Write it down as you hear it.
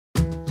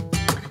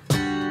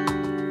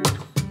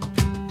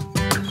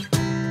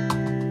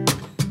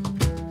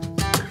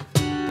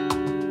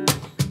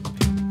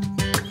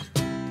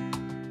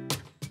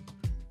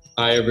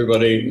Hi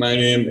everybody, my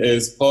name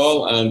is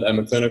Paul and I'm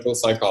a clinical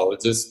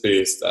psychologist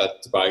based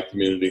at Dubai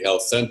Community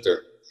Health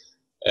Centre.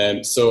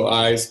 So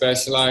I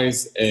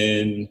specialise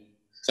in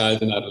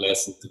child and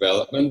adolescent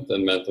development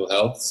and mental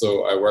health.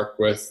 So I work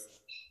with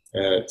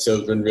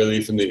children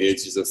really from the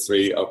ages of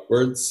 3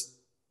 upwards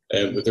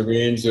with a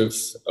range of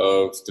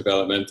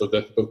developmental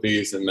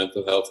difficulties and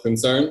mental health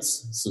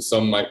concerns. So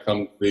some might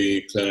come to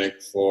the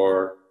clinic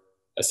for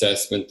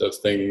assessment of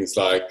things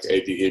like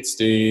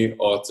ADHD,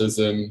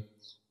 autism,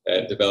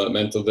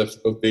 developmental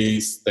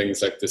difficulties,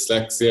 things like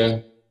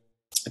dyslexia.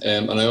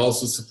 And I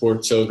also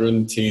support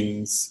children,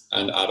 teens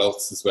and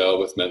adults as well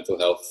with mental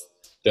health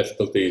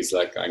difficulties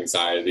like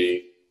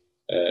anxiety,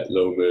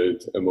 low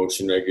mood,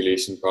 emotion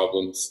regulation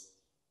problems.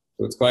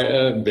 So it's quite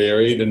a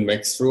varied and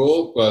mixed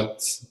role,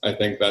 but I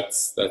think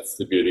that's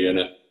the beauty in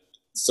it.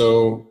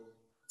 So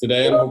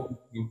today I'm hoping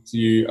to talk to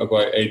you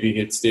about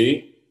ADHD,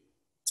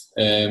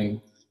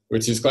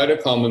 which is quite a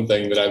common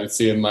thing that I would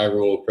see in my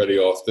role pretty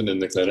often in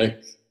the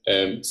clinic.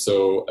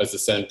 So as a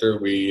centre,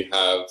 we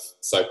have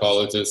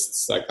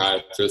psychologists,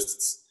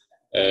 psychiatrists,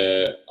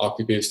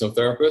 occupational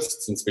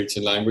therapists and speech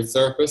and language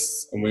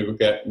therapists, and we would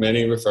get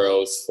many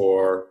referrals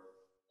for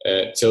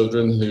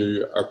children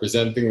who are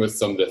presenting with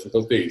some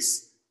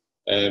difficulties.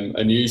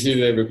 And usually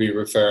they would be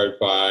referred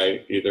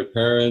by either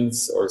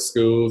parents or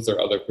schools or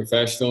other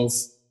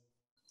professionals.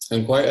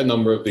 And quite a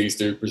number of these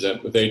do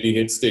present with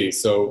ADHD.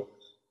 So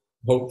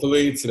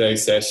hopefully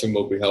today's session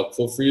will be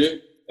helpful for you.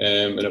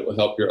 And it will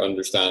help your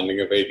understanding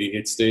of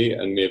ADHD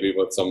and maybe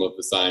what some of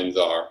the signs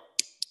are.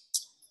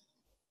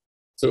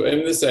 So in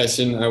this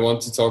session, I want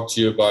to talk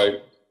to you about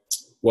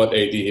what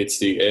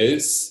ADHD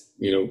is,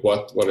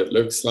 what it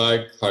looks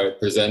like, how it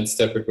presents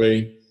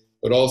typically,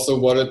 but also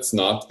what it's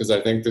not, because I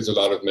think there's a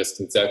lot of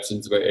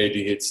misconceptions about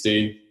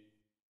ADHD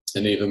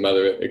and even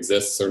whether it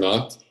exists or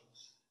not.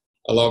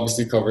 I'll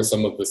obviously cover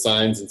some of the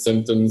signs and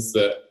symptoms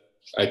that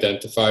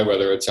identify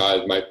whether a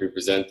child might be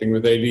presenting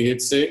with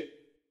ADHD.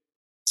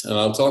 And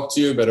I'll talk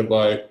to you a bit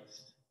about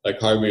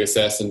how we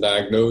assess and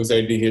diagnose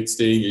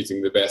ADHD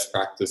using the best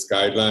practice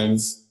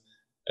guidelines,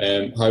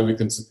 and how we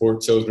can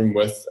support children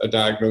with a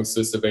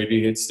diagnosis of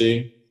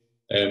ADHD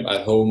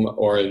at home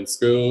or in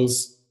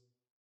schools.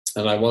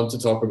 And I want to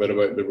talk a bit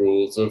about the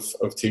roles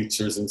of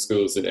teachers in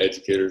schools and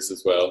educators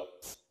as well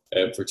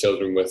for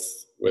children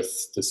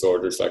with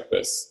disorders like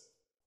this.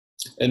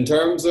 In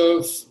terms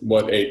of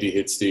what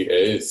ADHD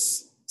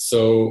is,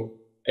 so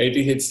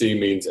ADHD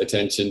means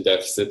attention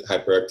deficit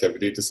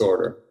hyperactivity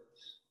disorder.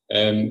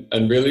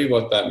 And really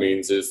what that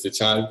means is the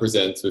child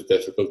presents with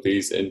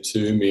difficulties in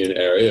 2 main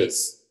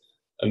areas.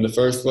 And the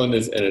first one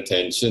is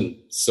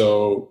inattention.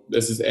 So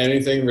this is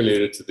anything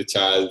related to the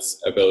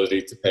child's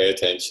ability to pay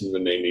attention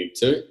when they need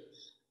to.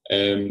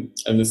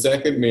 And the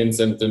second main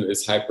symptom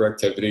is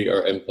hyperactivity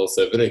or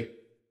impulsivity.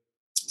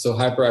 So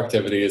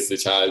hyperactivity is the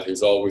child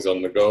who's always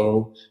on the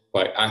go,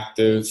 quite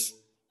active,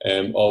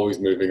 always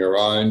moving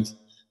around.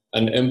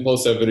 And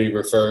impulsivity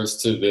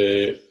refers to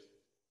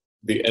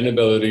the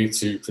inability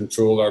to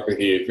control our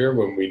behaviour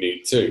when we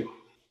need to.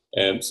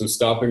 So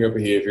stopping a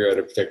behaviour at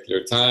a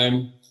particular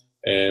time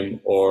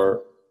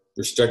or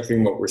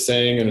restricting what we're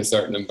saying in a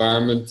certain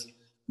environment,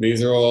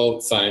 these are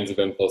all signs of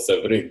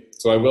impulsivity.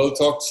 So I will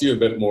talk to you a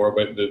bit more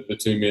about the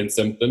 2 main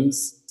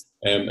symptoms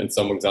and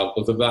some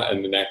examples of that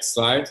in the next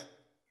slide.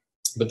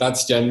 But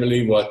that's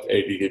generally what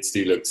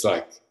ADHD looks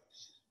like.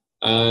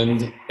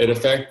 And it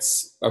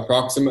affects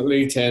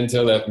approximately 10 to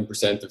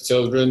 11% of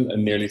children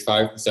and nearly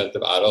 5%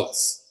 of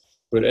adults.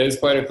 But it is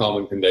quite a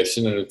common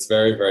condition, and it's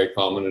very, very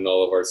common in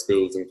all of our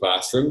schools and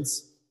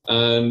classrooms.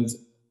 And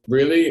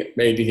really,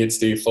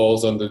 ADHD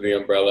falls under the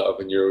umbrella of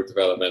a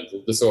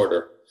neurodevelopmental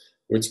disorder,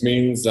 which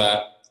means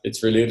that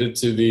it's related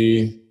to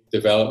the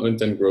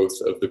development and growth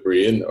of the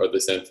brain or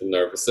the central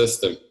nervous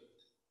system.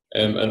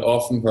 And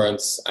often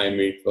parents I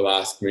meet will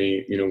ask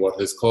me, what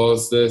has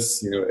caused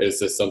this? Is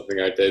this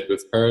something I did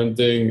with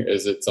parenting?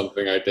 Is it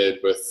something I did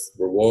with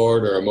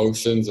reward or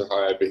emotions or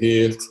how I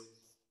behaved?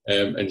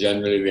 And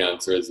generally the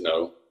answer is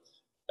no.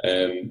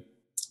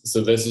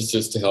 So this is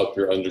just to help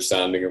your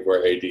understanding of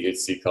where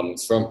ADHD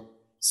comes from.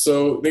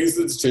 So these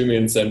are the 2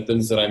 main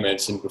symptoms that I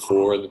mentioned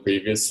before in the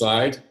previous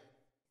slide.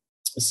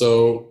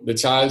 So the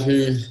child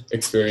who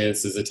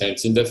experiences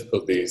attention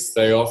difficulties,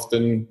 they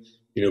often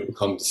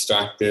become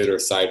distracted or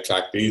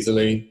sidetracked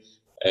easily.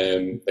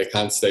 They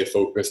can't stay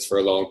focused for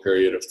a long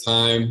period of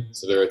time,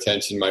 so their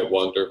attention might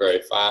wander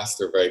very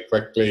fast or very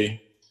quickly.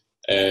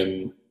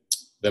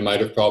 They might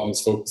have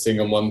problems focusing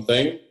on one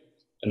thing,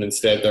 and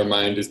instead their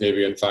mind is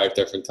maybe on 5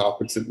 different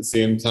topics at the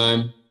same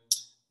time.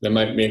 They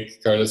might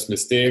make careless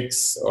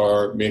mistakes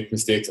or make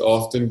mistakes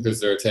often because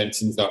their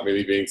attention's not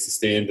really being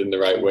sustained in the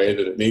right way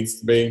that it needs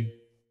to be.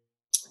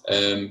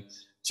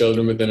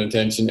 Children with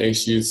inattention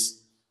issues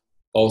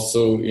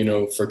also,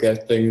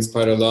 forget things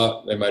quite a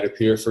lot. They might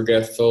appear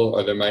forgetful,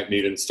 or they might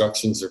need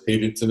instructions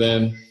repeated to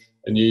them.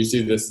 And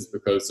usually this is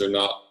because they're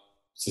not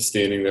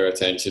sustaining their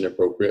attention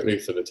appropriately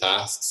for the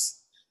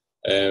tasks.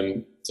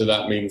 So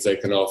that means they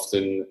can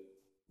often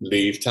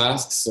leave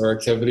tasks or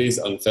activities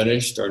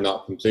unfinished or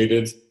not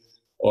completed,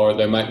 or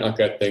they might not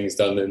get things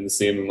done in the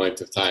same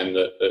amount of time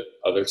that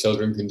other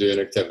children can do an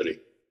activity.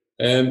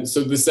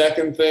 So the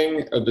second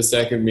thing, or the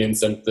second main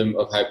symptom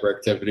of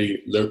hyperactivity,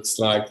 looks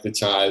like the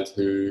child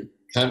who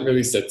can't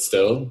really sit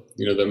still.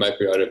 They might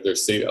be out of their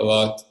seat a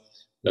lot.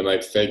 They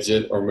might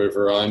fidget or move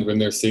around when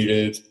they're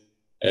seated.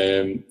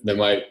 They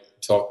might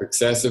talk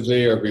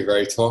excessively or be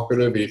very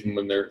talkative even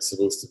when they're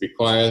supposed to be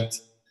quiet.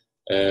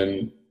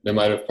 They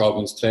might have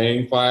problems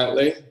playing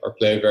quietly or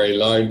play very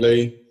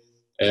loudly.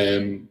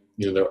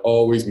 They're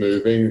always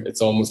moving.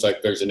 It's almost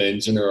like there's an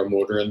engine or a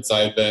motor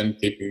inside them,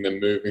 keeping them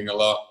moving a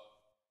lot.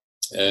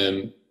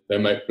 They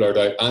might blurt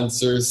out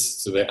answers,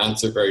 so they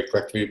answer very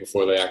quickly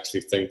before they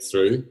actually think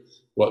through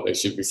what they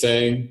should be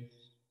saying.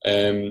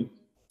 And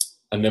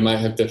they might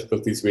have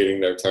difficulties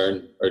waiting their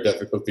turn, or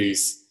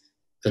difficulties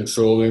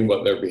controlling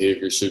what their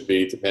behaviour should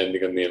be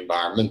depending on the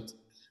environment.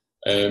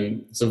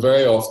 So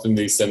very often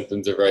these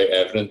symptoms are very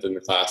evident in the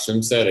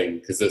classroom setting,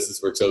 because this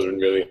is where children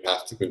really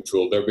have to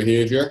control their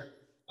behaviour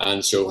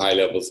and show high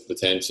levels of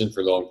attention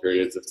for long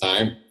periods of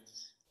time.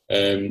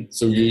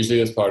 So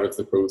usually as part of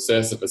the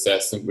process of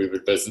assessment, we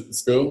would visit the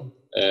school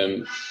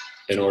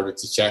in order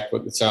to check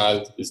what the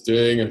child is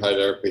doing and how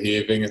they're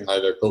behaving and how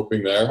they're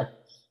coping there,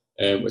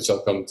 which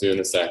I'll come to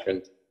in a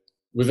second.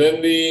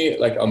 Within the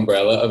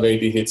umbrella of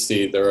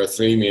ADHD, there are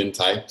three main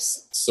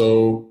types.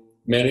 So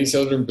many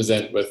children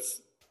present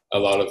with a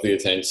lot of the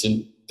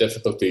attention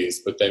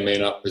difficulties, but they may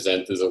not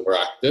present as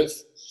overactive.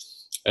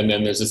 And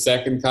then there's a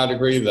second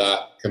category that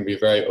can be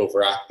very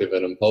overactive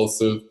and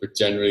impulsive, but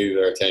generally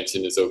their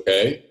attention is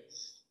okay.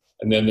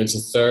 And then there's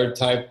a third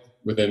type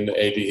within the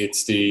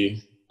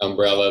ADHD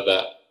umbrella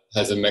that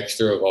has a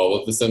mixture of all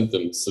of the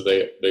symptoms. So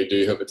they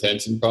do have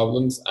attention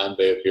problems and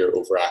they appear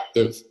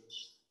overactive.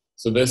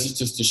 So this is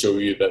just to show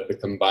you that the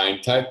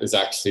combined type is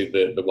actually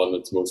the one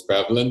that's most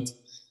prevalent,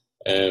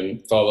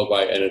 followed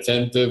by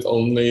inattentive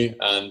only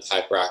and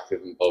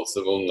hyperactive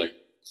impulsive only.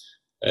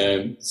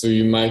 So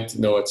you might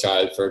know a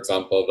child, for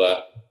example,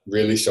 that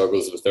really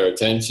struggles with their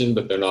attention,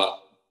 but they're not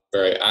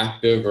very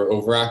active or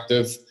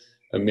overactive,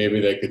 and maybe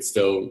they could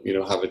still,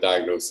 have a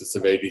diagnosis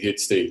of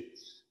ADHD.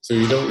 So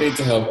you don't need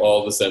to have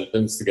all the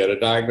symptoms to get a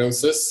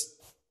diagnosis.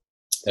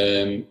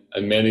 And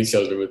many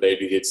children with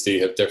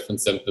ADHD have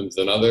different symptoms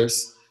than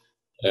others.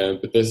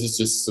 But this is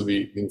just so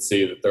we can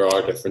see that there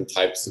are different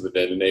types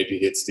within an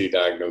ADHD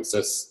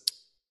diagnosis.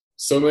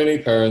 So many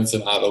parents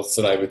and adults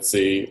that I would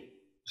see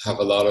have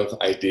a lot of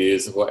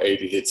ideas of what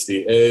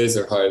ADHD is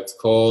or how it's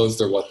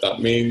caused or what that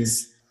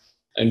means.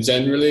 And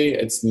generally,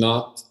 it's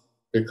not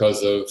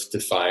because of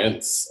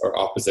defiance or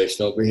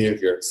oppositional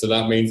behaviour. So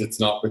that means it's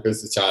not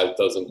because the child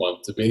doesn't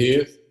want to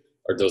behave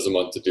or doesn't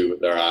want to do what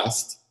they're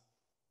asked.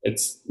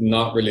 It's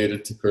not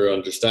related to poor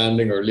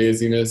understanding or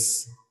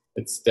laziness.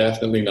 It's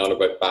definitely not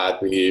about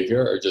bad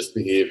behaviour or just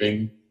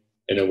behaving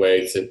in a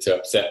way to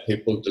upset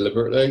people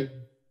deliberately.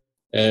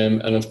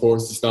 And of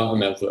course, it's not a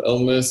mental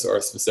illness or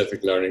a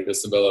specific learning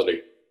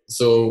disability.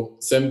 So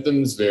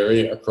symptoms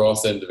vary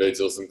across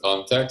individuals and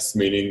contexts,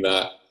 meaning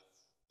that,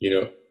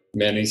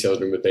 many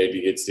children with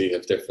ADHD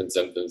have different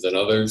symptoms than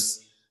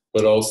others,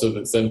 but also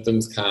that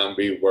symptoms can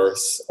be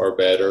worse or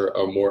better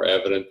or more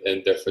evident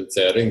in different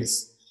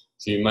settings.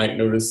 So you might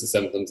notice the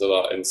symptoms a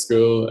lot in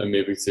school and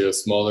maybe to a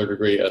smaller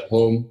degree at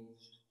home.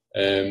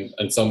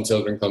 And some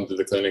children come to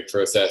the clinic for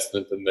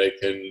assessment and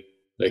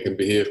they can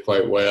behave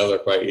quite well or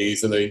quite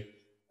easily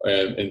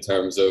in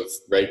terms of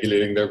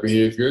regulating their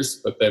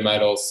behaviours, but they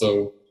might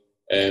also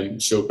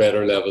show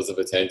better levels of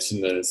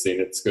attention than is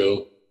seen at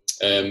school.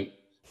 And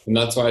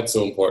that's why it's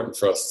so important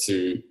for us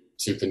to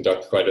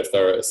conduct quite a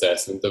thorough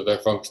assessment of their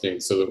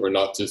functioning so that we're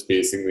not just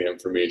basing the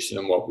information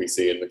on what we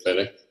see in the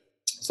clinic.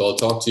 So I'll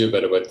talk to you a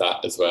bit about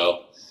that as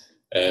well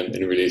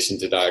in relation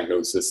to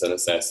diagnosis and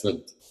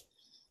assessment.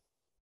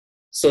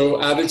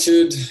 So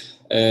Attitude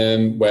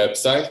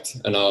website,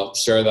 and I'll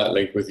share that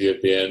link with you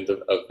at the end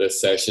of this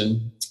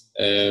session.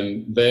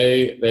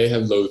 They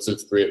have loads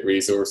of great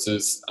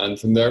resources, and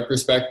from their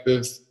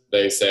perspective,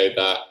 they say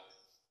that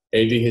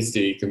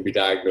ADHD can be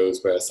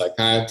diagnosed by a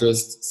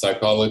psychiatrist,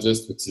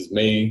 psychologist, which is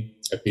me,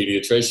 a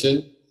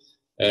pediatrician,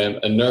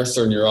 a nurse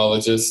or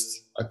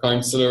neurologist, a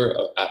counsellor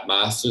at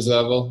master's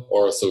level,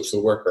 or a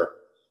social worker.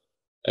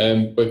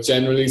 But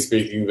generally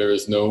speaking, there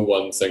is no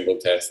one single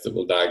test that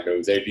will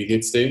diagnose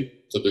ADHD.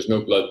 So there's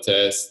no blood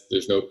test,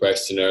 there's no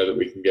questionnaire that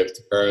we can give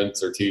to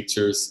parents or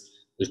teachers,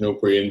 there's no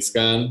brain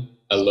scan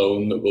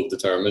alone that will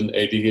determine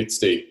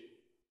ADHD.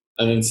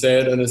 And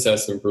instead, an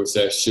assessment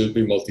process should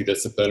be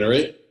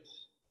multidisciplinary,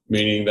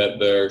 meaning that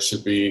there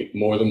should be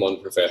more than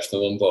one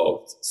professional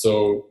involved.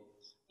 So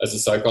as a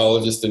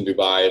psychologist in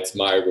Dubai, it's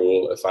my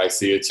role, if I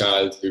see a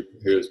child who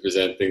is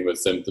presenting with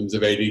symptoms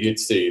of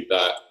ADHD,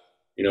 that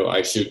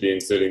I should be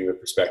including the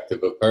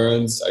perspective of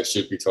parents, I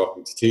should be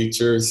talking to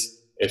teachers.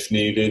 If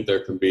needed,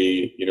 there can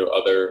be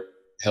other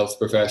health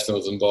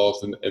professionals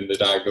involved in the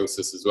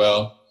diagnosis as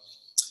well.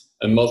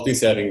 And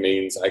multi-setting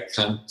means I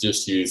can't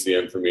just use the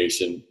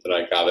information that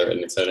I gather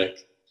in the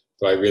clinic.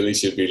 So I really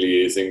should be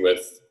liaising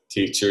with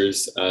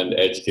teachers and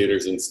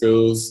educators in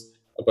schools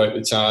about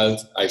the child.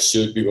 I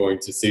should be going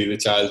to see the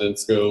child in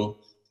school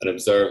and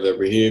observe their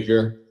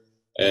behaviour.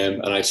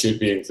 And I should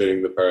be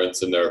including the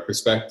parents and their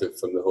perspective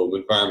from the home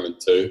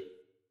environment too,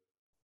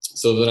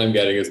 so that I'm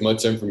getting as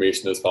much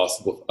information as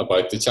possible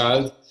about the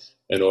child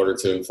in order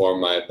to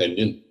inform my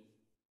opinion.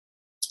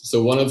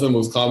 So one of the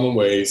most common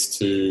ways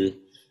to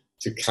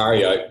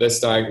carry out this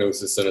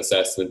diagnosis and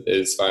assessment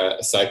is via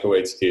a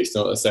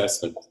psychoeducational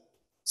assessment.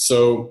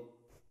 So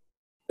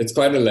it's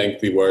quite a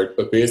lengthy word,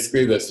 but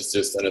basically this is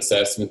just an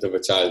assessment of a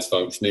child's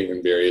functioning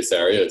in various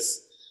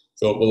areas.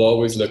 So it will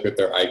always look at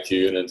their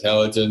IQ and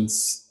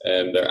intelligence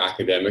and their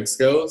academic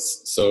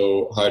skills.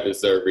 So how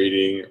does their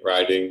reading,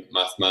 writing,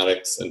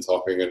 mathematics, and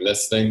talking and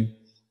listening,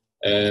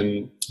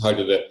 and how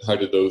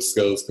do those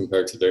skills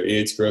compare to their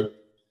age group?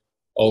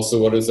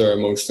 Also, what is their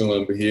emotional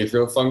and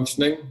behavioural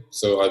functioning?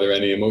 So are there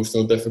any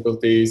emotional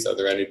difficulties? Are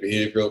there any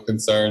behavioural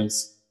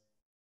concerns?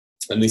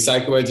 And the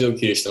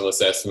psychoeducational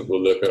assessment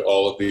will look at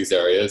all of these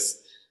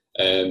areas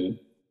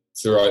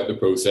throughout the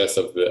process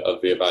of the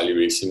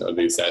evaluation or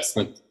the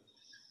assessment.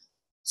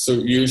 So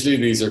usually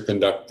these are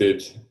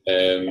conducted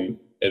in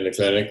the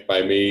clinic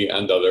by me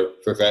and other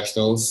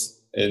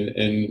professionals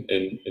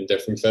in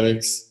different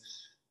clinics,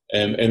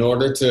 in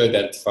order to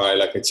identify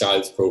like a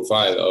child's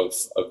profile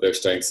of their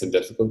strengths and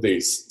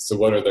difficulties. So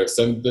what are their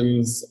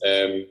symptoms?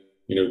 Do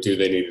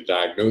they need a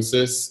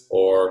diagnosis,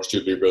 or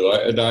should we rule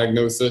out a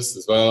diagnosis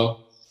as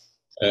well?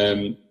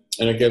 And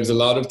it gives a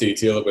lot of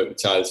detail about the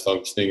child's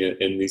functioning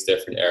in these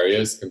different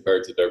areas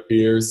compared to their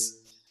peers.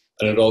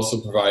 And it also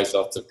provides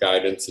lots of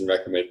guidance and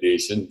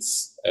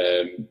recommendations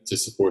to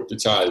support the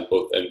child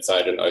both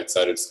inside and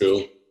outside of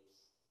school.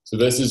 So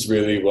this is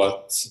really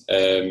what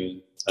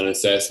an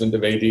assessment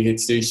of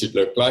ADHD should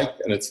look like.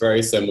 And it's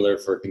very similar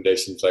for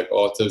conditions like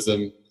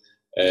autism,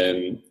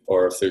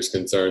 or if there's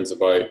concerns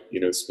about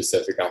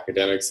specific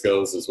academic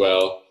skills as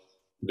well.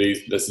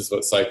 This is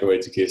what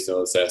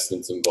psychoeducational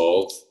assessments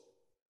involve.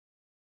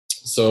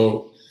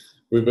 So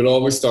we would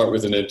always start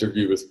with an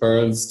interview with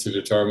parents to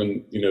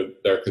determine,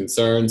 their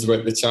concerns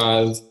about the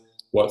child.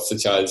 What's the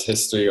child's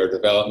history or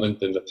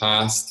development in the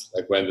past?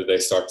 Like, when did they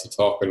start to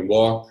talk and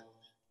walk?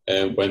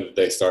 And when did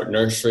they start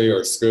nursery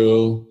or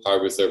school?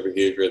 How was their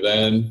behavior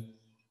then?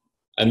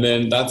 And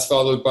then that's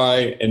followed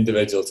by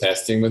individual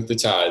testing with the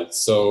child.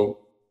 So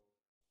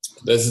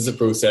this is a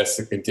process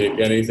that can take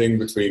anything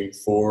between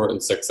 4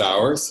 and 6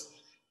 hours.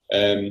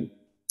 And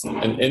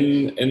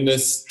in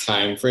this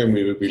time frame,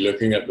 we would be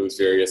looking at those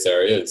various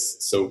areas.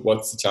 So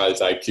what's the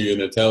child's IQ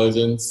and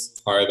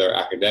intelligence? How are their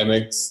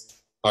academics?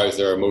 How is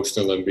their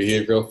emotional and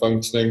behavioural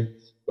functioning?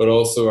 But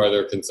also, are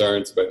there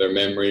concerns about their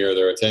memory or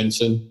their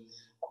attention?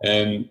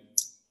 And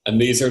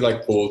these are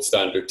like gold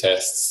standard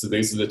tests. So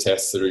these are the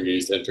tests that are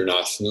used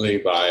internationally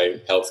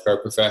by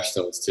healthcare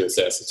professionals to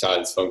assess a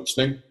child's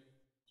functioning.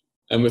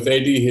 And with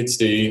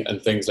ADHD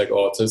and things like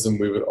autism,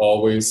 we would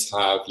always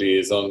have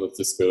liaison with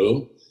the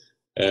school.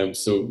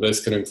 So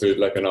this could include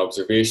like an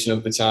observation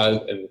of the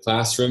child in the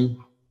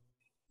classroom.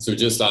 So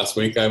just last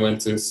week I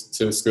went to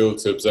a school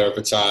to observe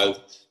a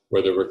child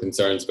where there were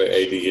concerns about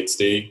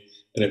ADHD,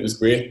 and it was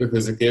great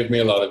because it gave me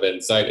a lot of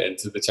insight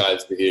into the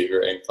child's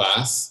behaviour in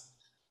class.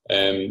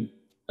 And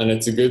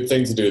it's a good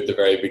thing to do at the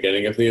very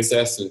beginning of the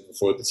assessment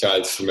before the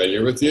child's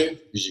familiar with you,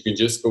 because you can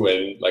just go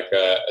in like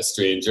a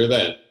stranger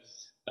then,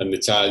 and the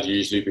child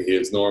usually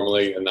behaves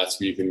normally, and that's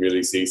where you can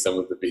really see some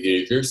of the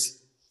behaviours.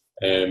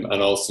 And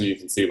also you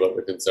can see what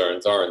the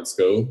concerns are in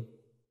school.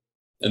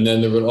 And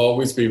then there will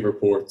always be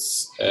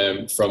reports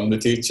from the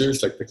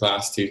teachers, like the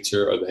class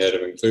teacher or the head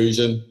of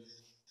inclusion,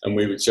 and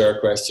we would share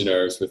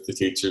questionnaires with the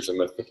teachers and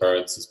with the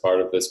parents as part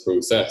of this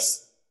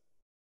process.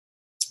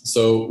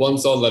 So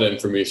once all that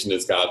information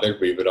is gathered,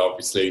 we would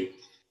obviously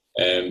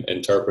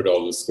interpret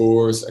all the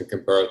scores and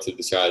compare it to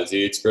the child's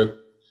age group.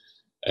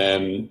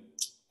 And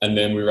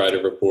then we write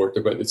a report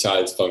about the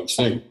child's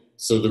functioning.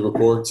 So the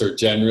reports are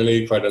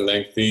generally quite a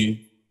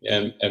lengthy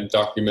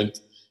document,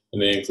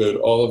 and they include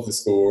all of the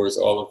scores,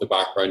 all of the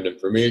background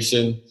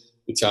information,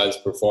 the child's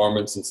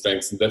performance and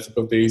strengths and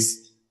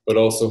difficulties, but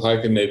also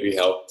how can they be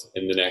helped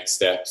in the next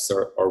steps,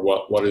 or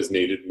what is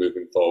needed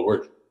moving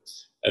forward.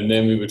 And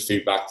then we would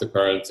feed back to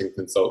parents and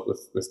consult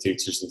with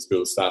teachers and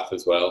school staff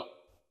as well.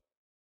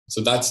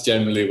 So that's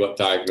generally what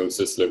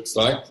diagnosis looks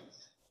like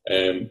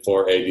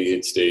for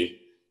ADHD.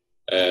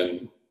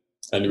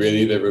 And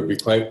really there would be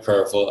quite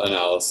careful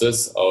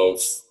analysis of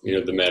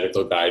the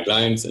medical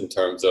guidelines in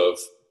terms of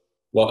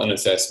what an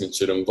assessment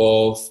should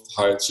involve,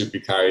 how it should be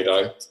carried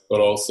out, but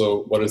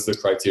also what is the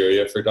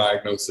criteria for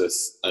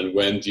diagnosis, and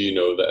when do you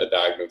know that a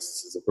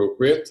diagnosis is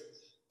appropriate,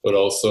 but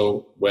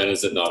also when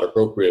is it not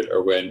appropriate,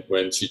 or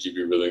when should you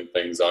be ruling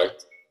things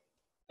out,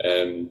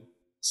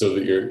 so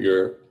that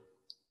you're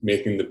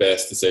making the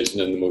best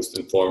decision and the most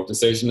informed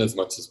decision as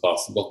much as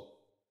possible.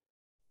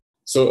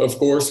 So of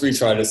course we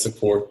try to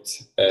support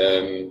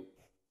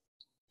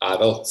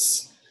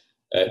adults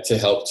to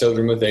help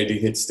children with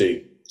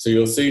ADHD. So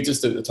you'll see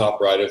just at the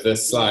top right of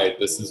this slide,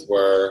 this is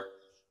where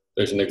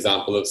there's an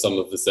example of some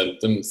of the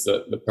symptoms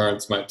that the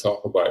parents might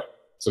talk about.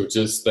 So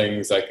just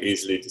things like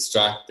easily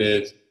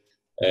distracted,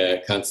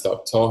 can't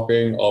stop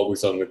talking,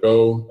 always on the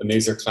go. And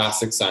these are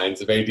classic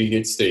signs of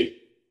ADHD.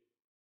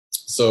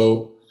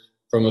 So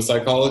from a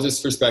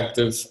psychologist's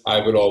perspective,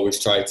 I would always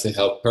try to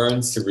help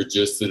parents to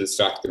reduce the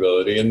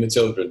distractibility in the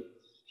children.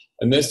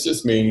 And this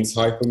just means,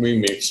 how can we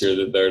make sure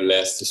that they're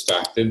less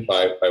distracted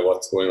by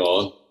what's going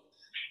on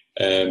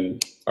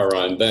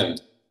around them?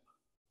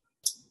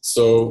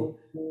 So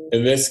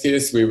in this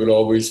case, we would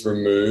always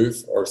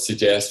remove or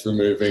suggest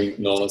removing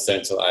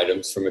non-essential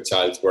items from a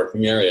child's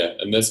working area.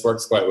 And this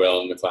works quite well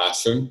in the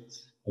classroom.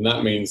 And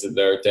that means that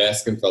their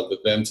desk in front of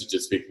them should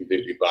just be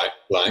completely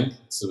blank.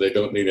 So they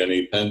don't need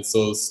any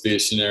pencils,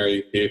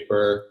 stationery,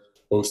 paper,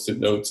 post-it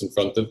notes in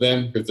front of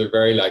them, because they're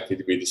very likely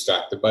to be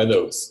distracted by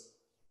those.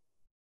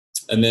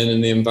 And then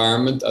in the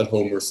environment at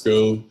home or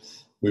school,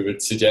 we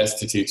would suggest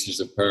to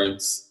teachers and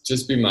parents,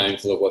 just be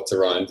mindful of what's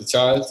around the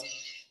child.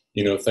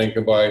 You know, think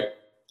about,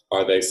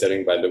 are they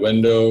sitting by the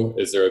window?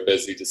 Is there a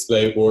busy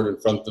display board in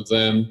front of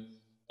them?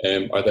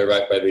 Are they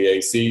right by the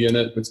AC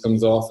unit, which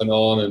comes off and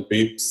on and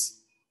beeps?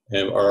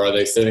 Or are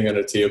they sitting at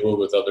a table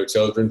with other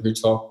children who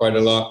talk quite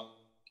a lot?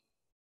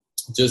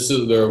 Just so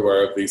that they're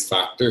aware of these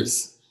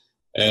factors.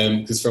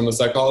 Because from a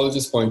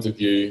psychologist's point of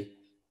view,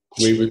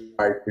 we would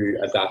try to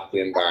adapt the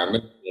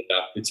environment,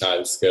 adapt the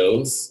child's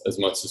skills as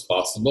much as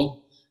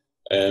possible,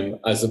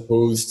 as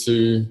opposed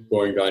to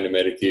going down a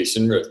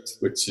medication route,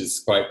 which is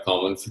quite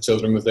common for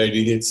children with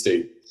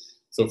ADHD.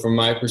 So from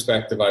my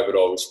perspective, I would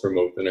always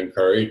promote and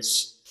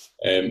encourage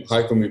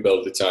how can we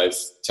build the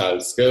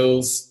child's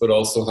skills, but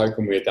also how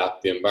can we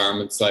adapt the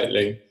environment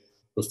slightly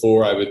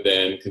before I would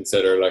then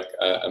consider like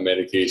a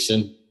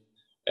medication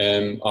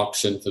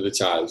option for the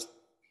child.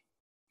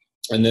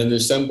 And then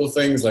there's simple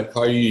things like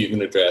how you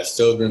even address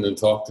children and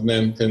talk to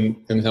them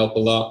can help a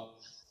lot.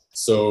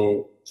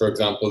 So, for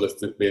example, if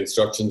the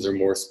instructions are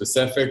more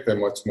specific, they're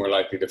much more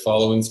likely to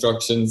follow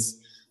instructions.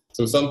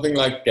 So something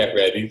like "get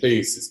ready,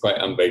 please" is quite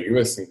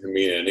ambiguous and can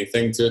mean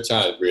anything to a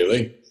child,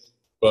 really.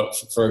 But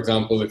for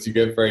example, if you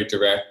give very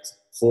direct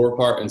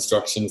 4-part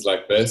instructions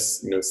like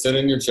this, you know, sit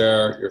in your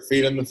chair, your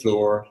feet on the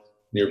floor,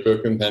 your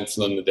book and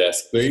pencil on the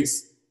desk,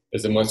 please,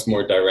 is a much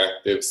more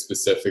directive,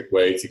 specific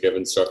way to give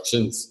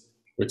instructions,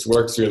 which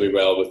works really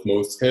well with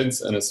most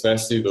kids, and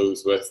especially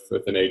those with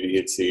an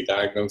ADHD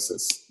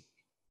diagnosis.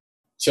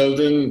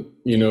 Children,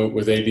 you know,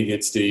 with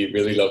ADHD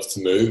really love to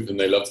move, and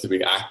they love to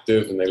be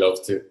active, and they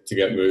love to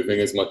get moving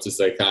as much as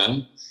they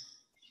can.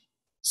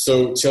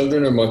 So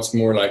children are much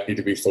more likely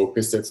to be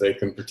focused if they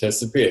can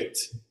participate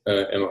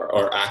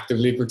or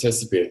actively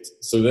participate.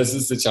 So this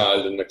is the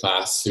child in the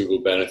class who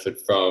will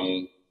benefit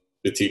from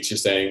the teacher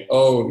saying,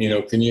 oh, you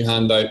know, can you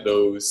hand out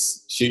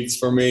those sheets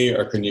for me,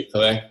 or can you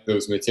collect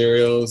those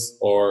materials,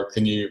 or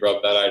can you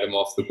rub that item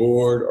off the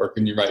board, or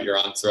can you write your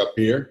answer up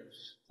here?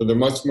 So they're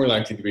much more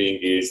likely to be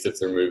engaged if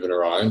they're moving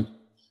around.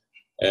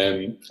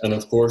 And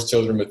of course,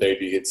 children with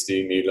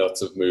ADHD need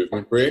lots of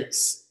movement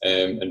breaks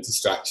and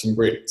distraction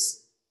breaks.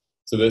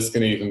 So this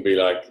can even be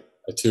like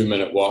a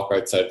 2-minute walk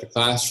outside the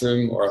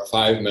classroom, or a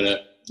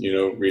 5-minute, you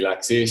know,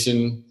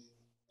 relaxation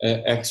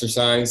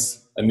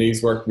exercise. And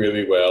these work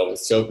really well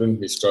with children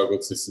who struggle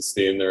to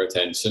sustain their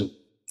attention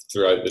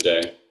throughout the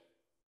day.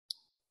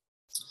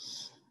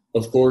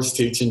 Of course,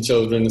 teaching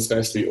children,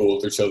 especially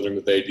older children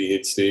with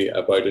ADHD,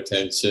 about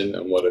attention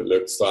and what it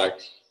looks like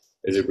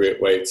is a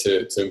great way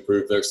to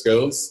improve their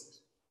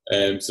skills.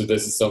 So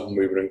this is something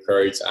we would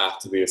encourage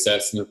after the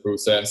assessment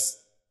process.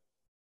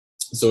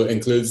 So it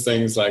includes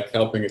things like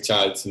helping a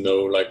child to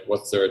know like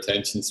what's their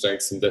attention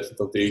strengths and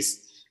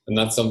difficulties. And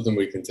that's something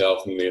we can tell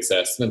from the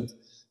assessment.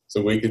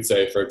 So we could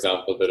say, for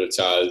example, that a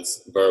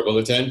child's verbal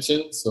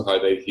attention, so how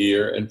they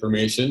hear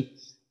information,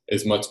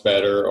 is much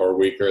better or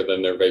weaker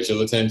than their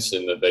visual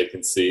attention, that they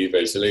can see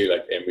visually,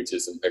 like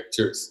images and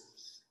pictures.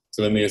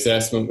 So in the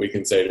assessment, we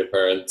can say to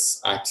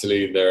parents,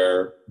 actually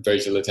their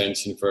visual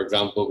attention, for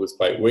example, was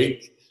quite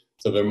weak.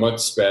 So they're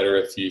much better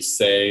if you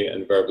say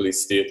and verbally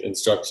state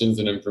instructions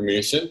and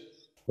information,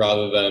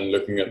 rather than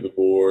looking at the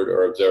board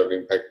or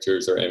observing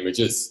pictures or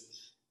images.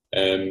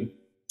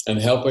 And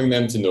helping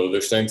them to know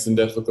their strengths and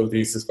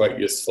difficulties is quite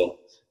useful.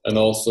 And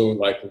also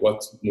like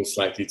what's most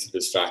likely to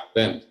distract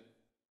them.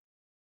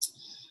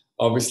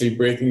 Obviously,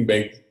 breaking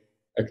big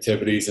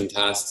activities and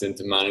tasks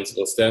into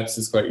manageable steps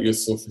is quite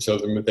useful for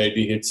children with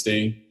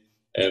ADHD.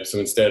 So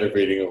instead of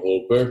reading a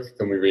whole book,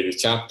 can we read a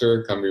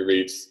chapter? Can we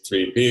read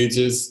 3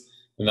 pages?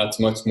 And that's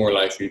much more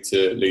likely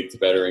to lead to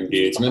better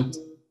engagement.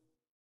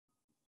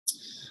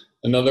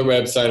 Another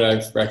website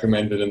I've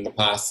recommended in the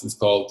past is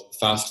called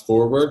Fast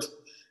Forward.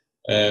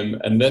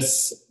 And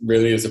this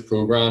really is a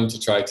program to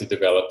try to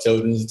develop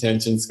children's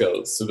attention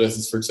skills. So this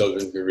is for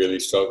children who really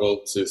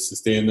struggle to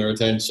sustain their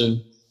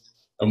attention.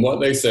 And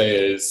what they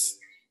say is,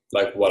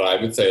 like what I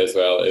would say as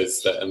well,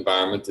 is that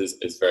environment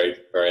is very,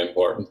 very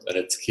important, and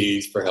it's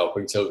key for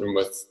helping children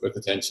with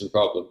attention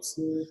problems.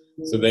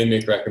 So they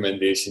make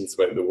recommendations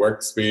about the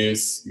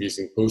workspace,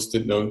 using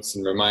post-it notes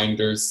and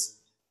reminders,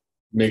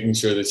 making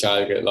sure the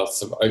child get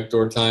lots of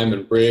outdoor time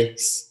and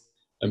breaks,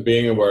 and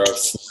being aware of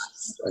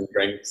snacks and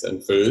drinks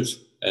and food,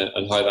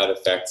 and how that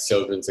affects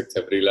children's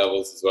activity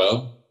levels as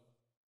well.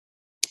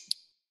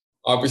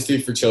 obviously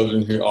for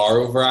children who are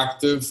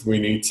overactive, we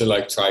need to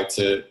like try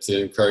to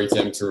encourage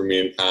them to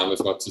remain calm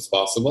as much as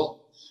possible.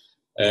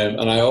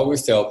 And I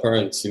always tell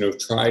parents,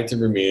 try to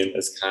remain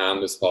as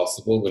calm as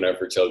possible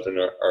whenever children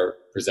are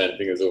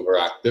presenting as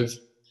overactive,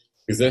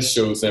 because this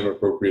shows them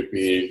appropriate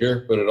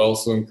behavior, but it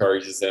also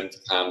encourages them to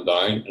calm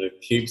down, and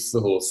it keeps the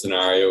whole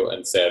scenario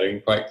and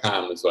setting quite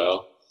calm as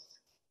well.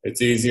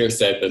 It's easier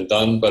said than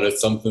done, but it's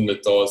something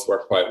that does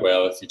work quite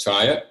well if you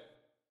try it.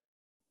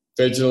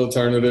 Visual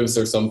alternatives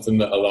are something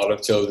that a lot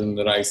of children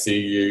that I see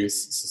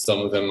use. So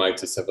some of them might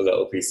just have a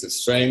little piece of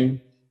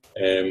string,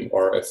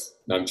 or if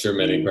I'm sure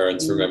many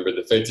parents remember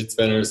the fidget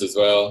spinners as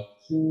well,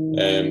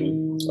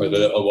 or the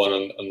little one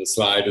on the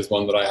slide is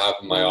one that I have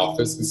in my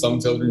office, because some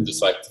children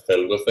just like to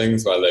fiddle with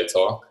things while they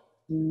talk.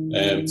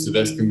 So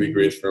this can be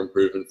great for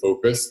improving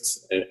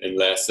focus in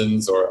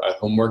lessons or at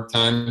homework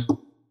time.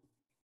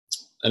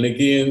 And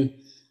again,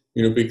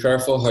 be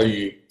careful how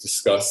you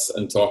discuss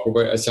and talk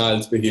about a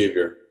child's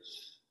behavior.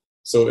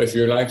 So if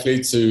you're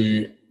likely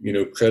to,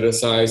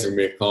 criticize or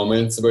make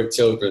comments about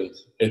children,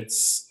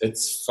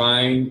 it's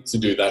fine to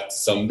do that to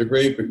some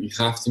degree, but you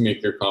have to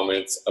make your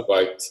comments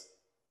about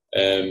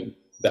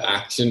the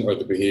action or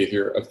the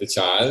behavior of the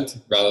child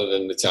rather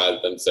than the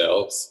child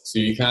themselves. So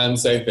you can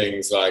say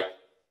things like,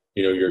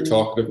 your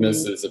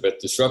talkativeness is a bit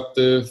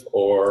disruptive,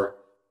 or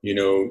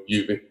your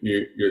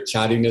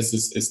chattiness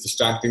is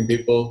distracting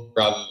people,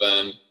 rather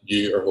than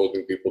you are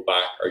holding people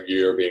back or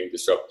you are being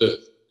disruptive.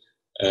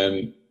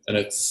 And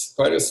it's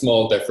quite a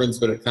small difference,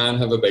 but it can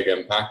have a big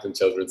impact on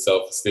children's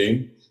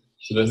self-esteem.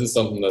 So this is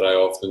something that I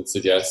often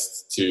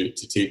suggest to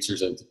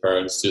teachers and to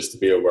parents just to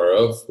be aware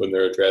of when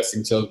they're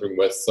addressing children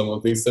with some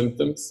of these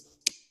symptoms.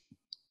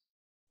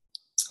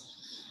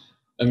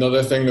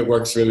 Another thing that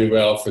works really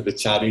well for the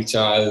chatty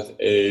child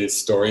is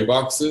story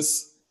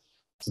boxes.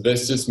 So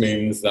this just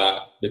means that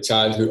the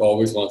child who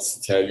always wants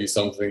to tell you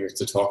something, or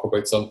to talk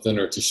about something,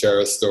 or to share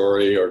a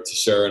story, or to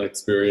share an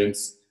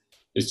experience,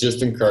 is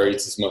just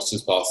encouraged as much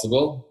as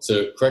possible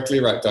to quickly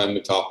write down the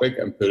topic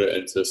and put it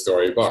into a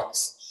story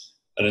box.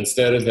 And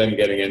instead of them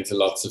getting into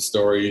lots of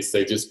stories,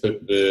 they just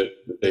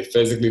they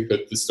physically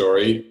put the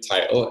story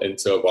title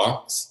into a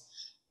box.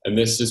 And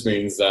this just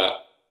means that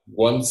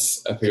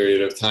once a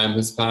period of time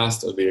has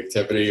passed, or the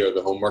activity or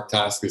the homework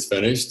task is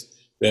finished,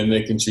 then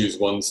they can choose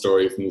one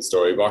story from the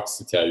story box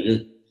to tell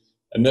you.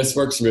 And this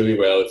works really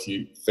well if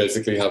you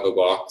physically have a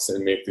box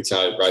and make the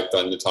child write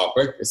down the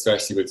topic,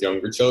 especially with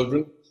younger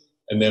children.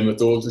 And then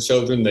with older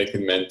children, they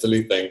can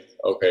mentally think,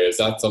 okay, is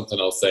that something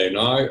I'll say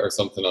now, or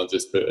something I'll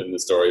just put in the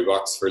story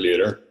box for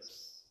later?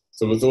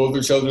 So with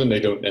older children, they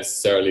don't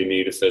necessarily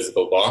need a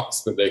physical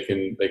box, but they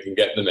can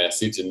get the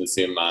message in the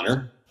same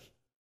manner.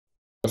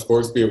 Of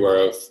course, be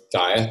aware of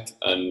diet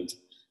and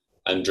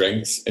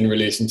drinks in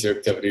relation to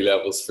activity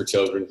levels for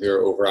children who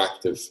are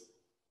overactive.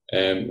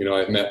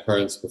 I've met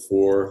parents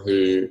before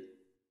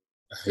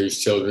whose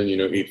children,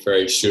 eat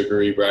very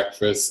sugary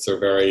breakfasts, or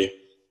very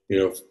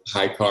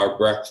high carb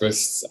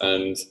breakfasts,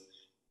 and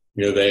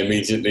they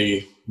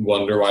immediately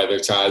wonder why their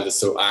child is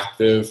so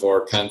active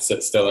or can't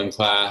sit still in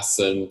class.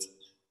 And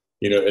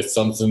it's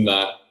something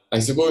that I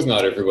suppose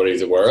not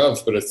everybody's aware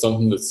of, but it's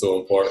something that's so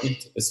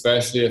important,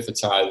 especially if a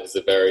child has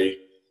a very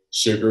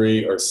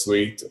sugary or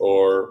sweet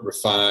or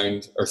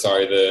refined, or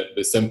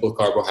the simple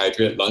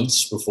carbohydrate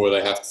lunch before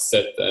they have to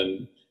sit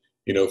and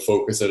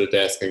focus at a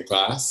desk in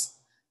class.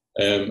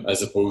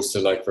 As opposed to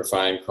like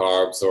refined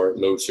carbs or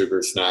low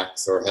sugar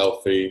snacks or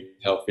healthy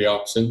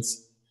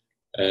options.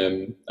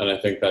 And I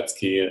think that's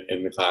key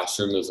in the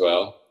classroom as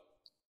well.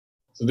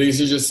 So these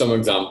are just some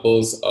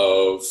examples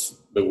of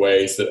the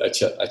ways that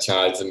a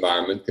child's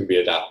environment can be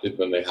adapted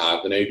when they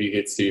have an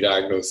ADHD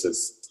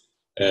diagnosis.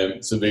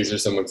 So these are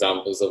some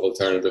examples of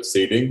alternative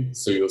seating.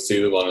 So you'll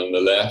see the one on the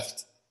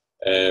left.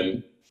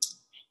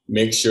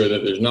 Make sure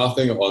that there's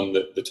nothing on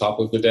the top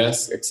of the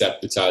desk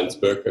except the child's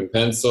book and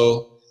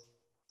pencil.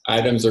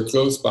 Items are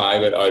close by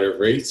but out of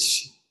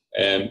reach,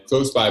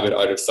 close by but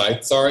out of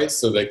sight,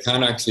 so they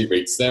can actually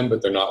reach them,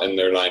 but they're not in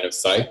their line of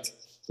sight,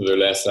 so they're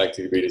less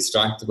likely to be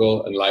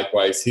distractible. And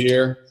likewise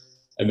here,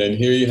 and then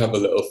here you have a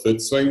little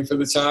foot swing for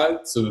the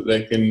child, so that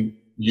they can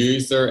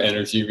use their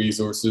energy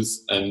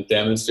resources and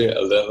demonstrate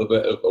a little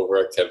bit of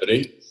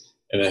overactivity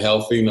in a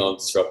healthy,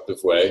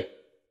 non-disruptive way.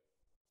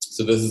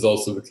 So this is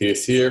also the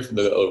case here for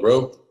the little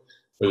rope,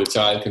 where the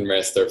child can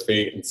rest their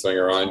feet and swing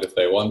around if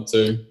they want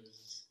to.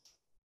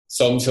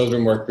 Some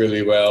children work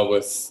really well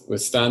with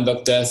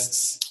stand-up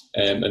desks,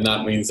 and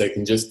that means they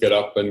can just get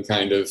up and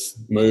kind of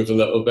move a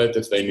little bit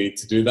if they need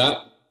to do that.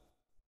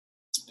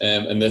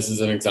 And this is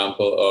an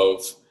example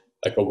of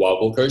like a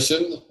wobble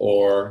cushion,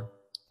 or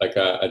like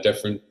a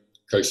different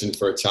cushion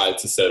for a child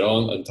to sit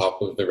on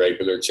top of the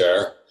regular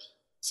chair.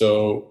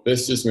 So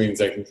this just means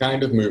they can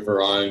kind of move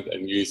around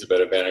and use a bit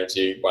of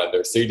energy while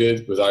they're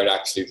seated without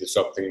actually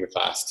disrupting the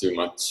class too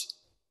much.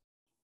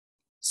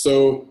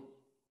 So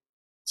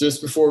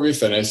just before we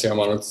finish, I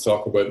wanted to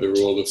talk about the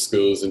role of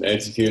schools and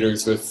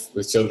educators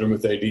with children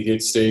with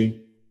ADHD,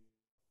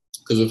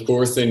 because of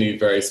course they need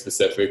very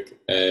specific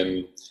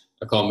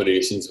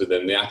accommodations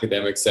within the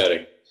academic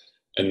setting.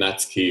 And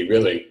that's key,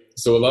 really.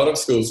 So a lot of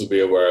schools will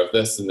be aware of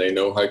this and they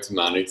know how to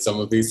manage some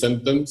of these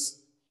symptoms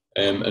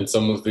and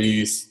some of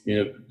these,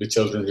 the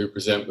children who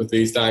present with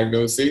these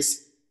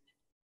diagnoses.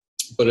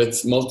 But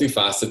it's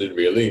multifaceted,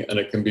 really, and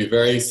it can be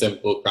very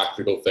simple,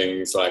 practical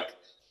things like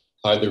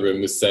how the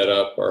room is set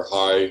up or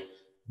how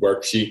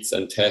worksheets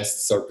and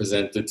tests are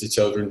presented to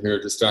children who are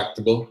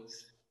distractible.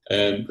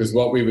 Because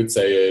what we would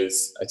say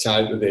is a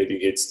child with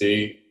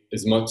ADHD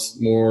is much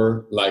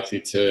more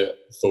likely to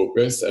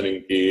focus and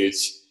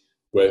engage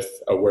with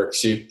a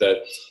worksheet that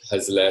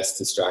has less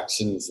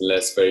distractions,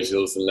 less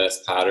visuals and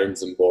less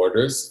patterns and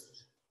borders,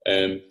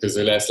 because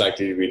they're less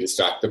likely to be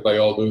distracted by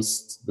all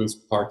those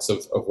parts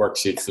of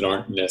worksheets that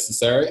aren't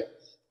necessary,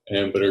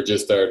 but are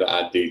just there to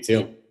add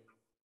detail.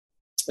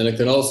 And it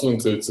can also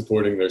include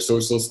supporting their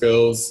social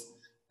skills,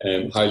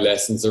 how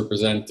lessons are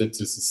presented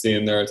to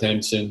sustain their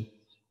attention,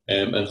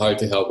 and how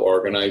to help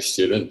organise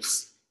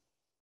students.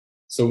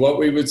 So what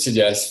we would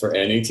suggest for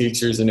any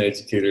teachers and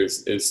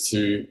educators is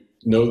to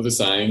know the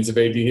signs of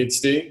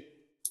ADHD,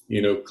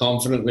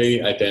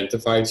 confidently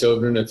identify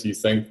children if you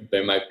think that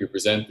they might be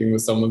presenting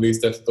with some of these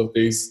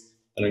difficulties,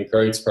 and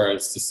encourage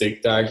parents to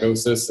seek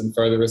diagnosis and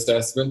further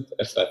assessment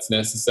if that's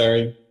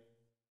necessary.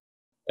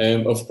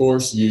 Of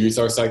course, use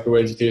our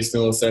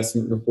psychoeducational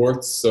assessment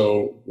reports.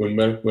 So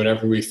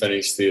whenever we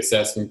finish the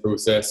assessment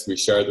process, we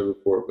share the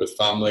report with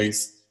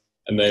families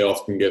and they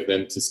often give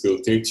them to school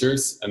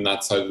teachers, and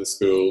that's how the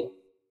school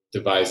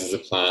devises a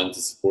plan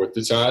to support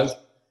the child.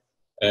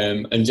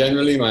 And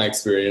generally my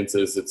experience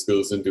is that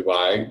schools in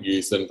Dubai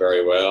use them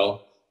very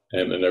well,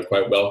 and they're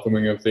quite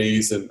welcoming of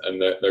these, and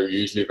they're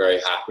usually very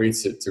happy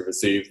to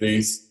receive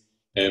these,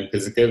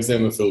 because it gives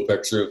them a full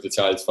picture of the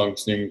child's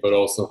functioning, but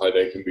also how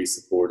they can be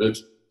supported.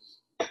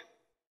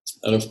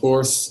 And of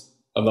course,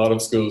 a lot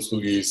of schools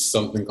will use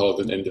something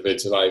called an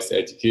individualized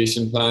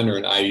education plan, or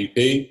an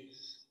IEP.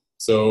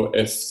 So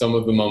if some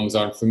of the mums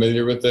aren't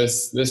familiar with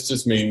this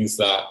just means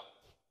that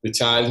the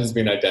child has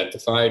been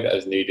identified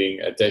as needing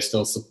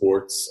additional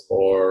supports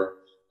or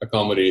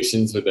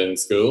accommodations within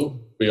school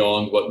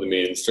beyond what the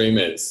mainstream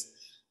is.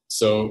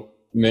 So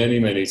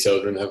many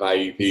children have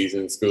IEPs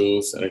in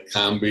schools, and it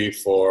can be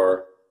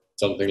for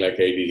something like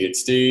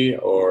ADHD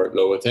or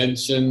low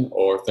attention,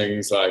 or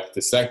things like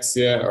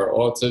dyslexia or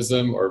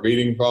autism or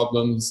reading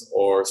problems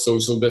or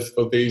social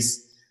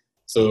difficulties.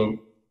 So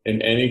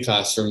in any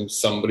classroom,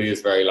 somebody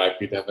is very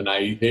likely to have an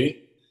IEP,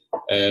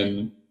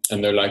 and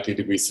they're likely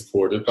to be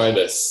supported by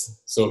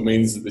this. So it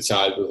means that the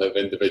child will have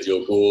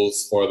individual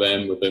goals for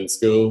them within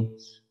school,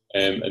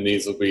 and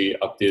these will be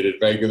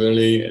updated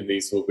regularly, and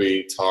these will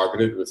be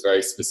targeted with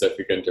very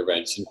specific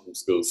intervention from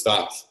school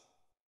staff.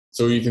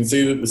 So you can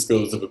see that the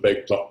schools have a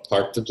big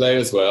part to play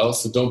as well.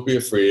 So don't be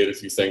afraid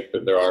if you think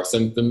that there are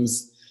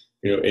symptoms,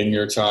 in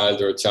your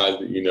child or a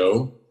child that you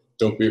know.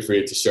 Don't be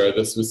afraid to share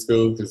this with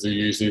school, because they're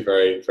usually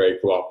very, very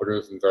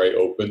cooperative and very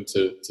open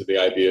to the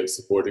idea of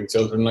supporting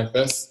children like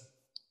this.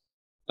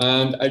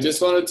 And I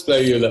just wanted to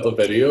play you a little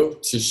video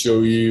to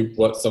show you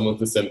what some of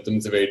the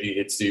symptoms of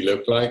ADHD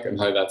look like and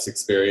how that's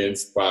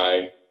experienced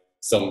by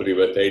somebody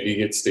with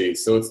ADHD.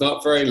 So it's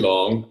not very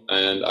long,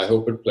 and I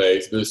hope it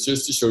plays, but it's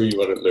just to show you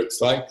what it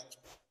looks like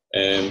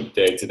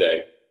day to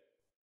day.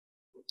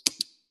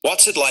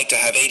 What's it like to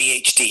have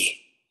ADHD?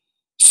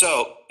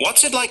 So,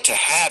 what's it like to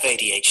have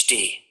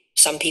ADHD?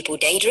 Some people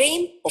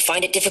daydream or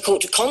find it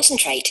difficult to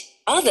concentrate.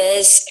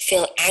 Others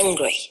feel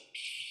angry.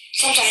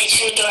 Sometimes I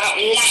just want to go out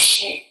and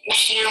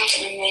lashing out at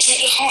them. It's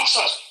like your heart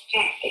starts,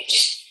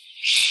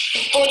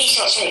 your body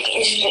starts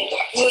it's like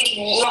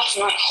really rough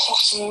and like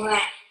hot and all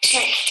that. It's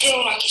like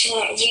feel like it's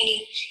like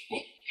really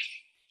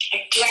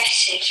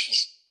aggressive.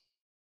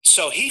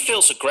 So he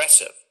feels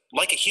aggressive,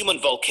 like a human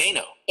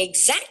volcano.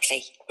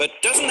 Exactly. But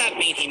doesn't that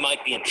mean he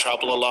might be in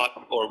trouble a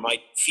lot, or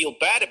might feel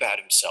bad about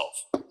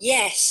himself?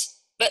 Yes,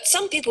 but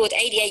some people with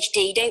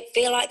ADHD don't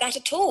feel like that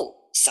at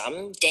all.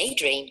 Some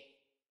daydream.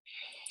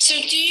 So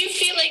do you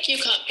feel like you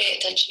can't pay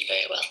attention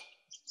very well?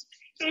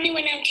 Only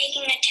when I'm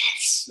taking a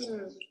test.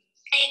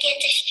 I get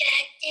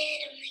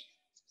distracted.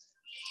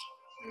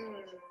 I'm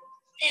like,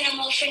 then I'm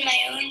off in my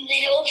own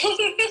little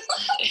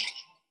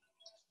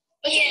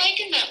What's it like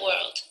in that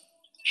world?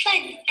 Fun.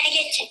 I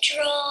get to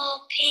draw,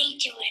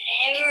 paint, do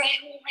whatever I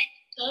want.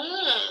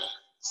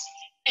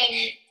 And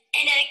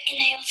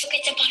I also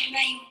get to buy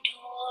my own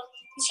dog.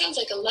 It sounds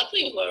like a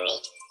lovely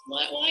world.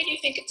 Why do you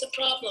think it's a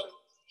problem?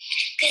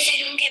 Because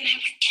I don't get my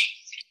work done.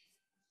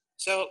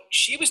 So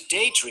she was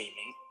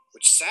daydreaming,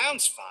 which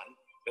sounds fun,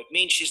 but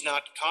means she's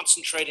not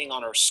concentrating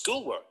on her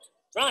schoolwork.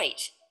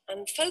 Right,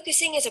 and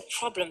focusing is a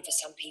problem for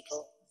some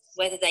people,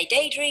 whether they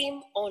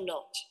daydream or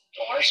not.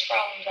 The worst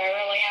problems I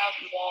really have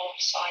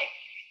involves like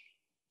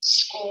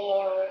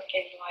schoolwork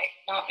and like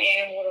not being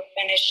able to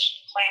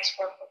finish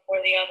classwork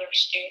before the other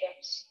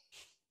students.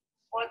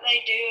 What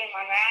they do in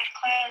my math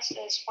class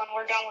is when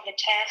we're done with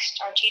the test,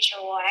 our teacher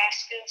will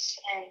ask us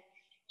and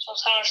she'll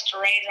tell us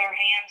to raise our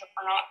hands if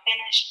we're not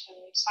finished,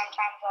 and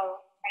sometimes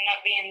I'll end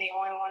up being the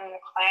only one in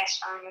the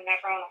classroom and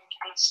everyone will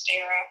kind of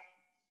stare at me.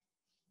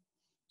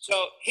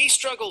 So he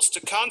struggles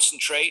to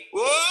concentrate.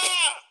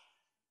 Whoa!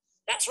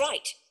 That's That's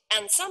right.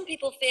 And some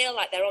people feel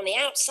like they're on the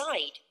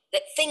outside,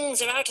 that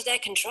things are out of their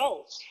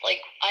control. Like,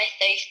 I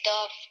say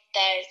stuff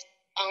that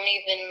I don't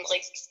even,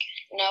 like,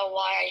 know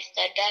why I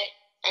said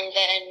that. And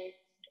then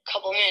a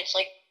couple minutes,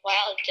 like,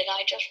 wow, did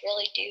I just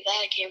really do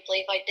that? I can't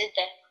believe I did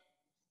that.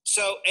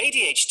 So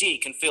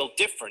ADHD can feel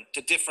different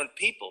to different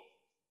people.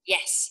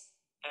 Yes,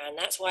 and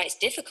that's why it's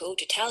difficult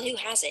to tell who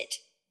has it.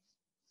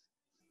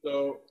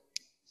 So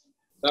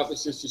that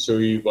was just to show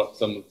you what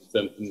some of the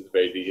symptoms of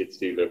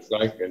ADHD look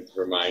like, and to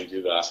remind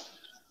you that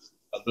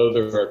although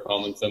there are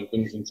common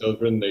symptoms in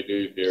children, they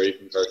do vary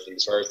from person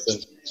to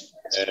person,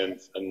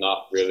 and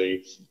not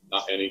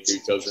any two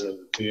children have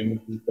the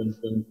same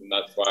symptoms, and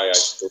that's why I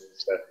spoke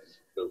that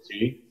it's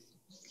okay.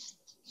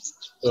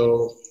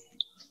 So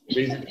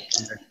these are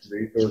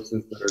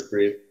resources that are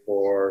great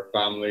for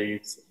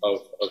families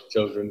of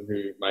children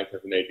who might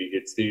have an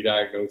ADHD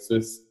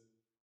diagnosis.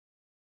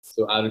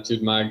 So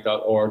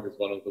attitudemag.org is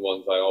one of the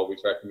ones I always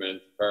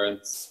recommend to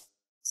parents.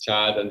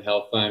 CHAD and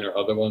Healthline are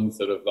other ones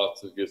that have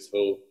lots of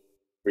useful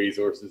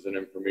resources and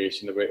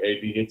information about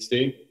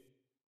ADHD.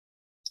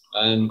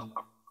 And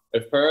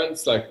if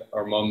parents, like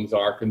our mums,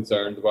 are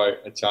concerned about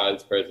a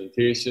child's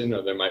presentation,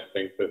 or they might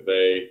think that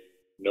they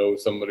know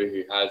somebody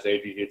who has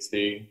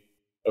ADHD,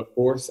 of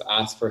course,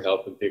 ask for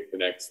help and take the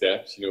next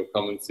steps.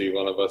 Come and see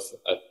one of us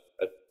at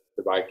the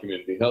Dubai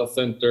Community Health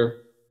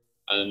Centre,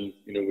 and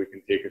we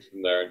can take it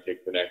from there and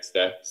take the next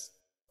steps.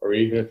 Or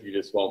even if you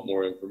just want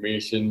more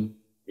information,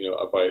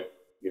 about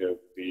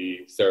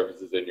the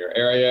services in your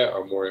area,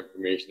 or more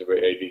information about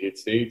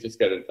ADHD, just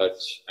get in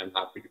touch. I'm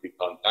happy to be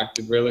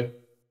contacted, really.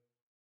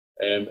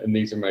 And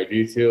these are my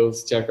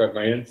details. Check out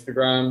my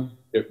Instagram,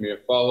 give me a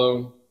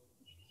follow,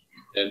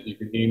 and you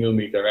can email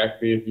me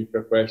directly if you've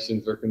got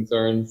questions or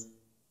concerns,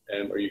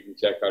 or you can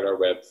check out our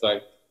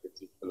website,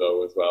 which is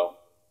below as well.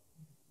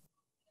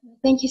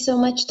 Thank you so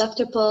much,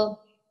 Dr.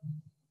 Paul.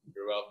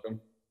 You're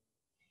welcome.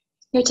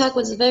 Your talk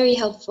was very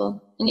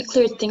helpful, and it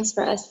cleared things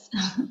for us.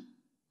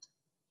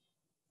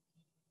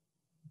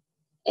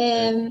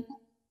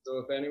 So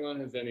if anyone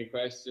has any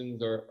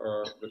questions or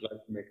would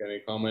like to make any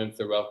comments,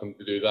 they're welcome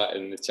to do that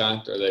in the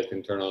chat, or they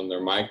can turn on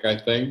their mic, I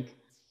think.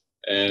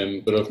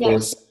 But of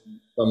course,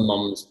 some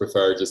mums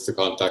prefer just to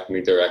contact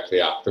me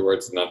directly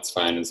afterwards, and that's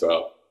fine as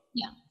well.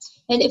 Yeah,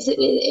 and if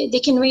they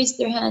can raise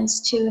their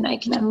hands too, and I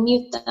can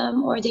unmute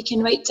them, or they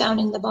can write down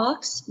in the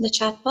box, the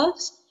chat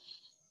box.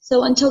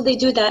 So until they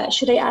do that,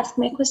 should I ask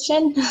my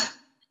question?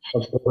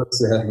 Of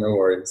course, yeah, no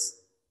worries.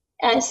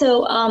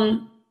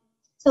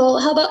 So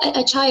how about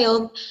a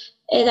child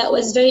that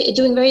was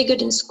doing very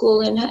good in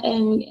school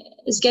and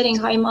is getting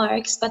high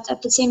marks, but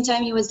at the same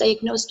time he was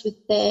diagnosed with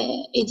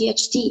the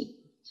ADHD?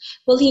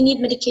 Will he need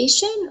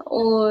medication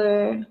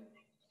or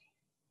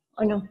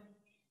no?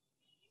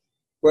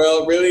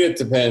 Well, really it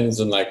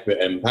depends on the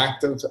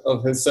impact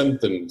of his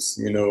symptoms.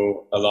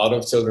 A lot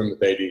of children with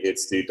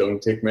ADHD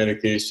don't take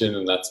medication,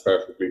 and that's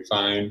perfectly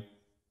fine.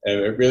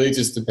 It really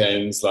just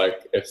depends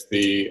if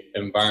the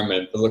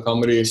environmental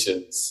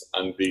accommodations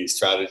and the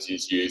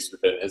strategies used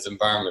within his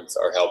environments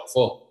are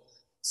helpful.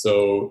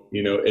 So,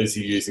 is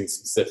he using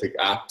specific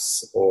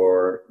apps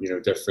or,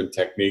 different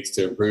techniques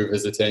to improve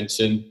his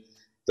attention?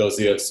 Does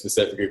he have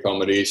specific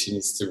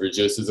accommodations to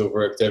reduce his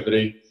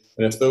overactivity?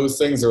 And if those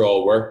things are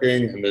all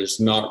working and there's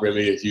not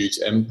really a huge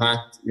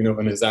impact,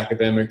 in his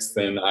academics,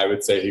 then I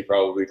would say he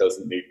probably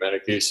doesn't need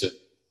medication.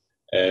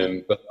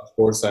 But of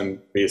course,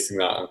 I'm basing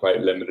that on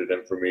quite limited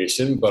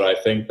information. But I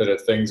think that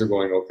if things are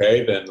going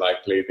okay, then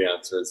likely the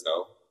answer is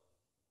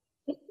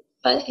no.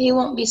 But he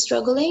won't be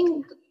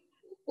struggling,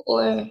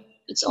 or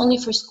it's only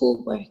for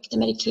schoolwork, the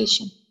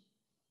medication?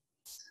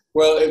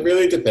 Well, it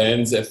really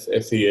depends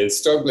if he is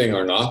struggling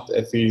or not.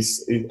 If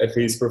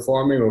he's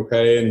performing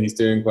okay and he's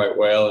doing quite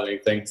well and he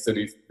thinks that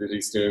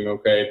he's doing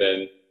okay,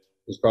 then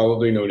there's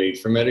probably no need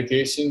for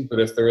medication.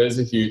 But if there is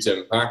a huge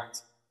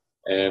impact,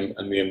 and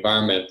the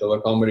environmental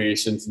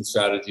accommodations and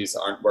strategies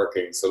aren't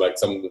working, so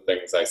some of the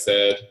things I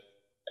said,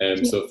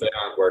 so if they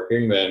aren't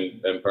working,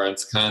 then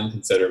parents can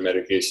consider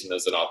medication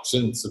as an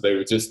option. So they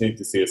would just need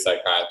to see a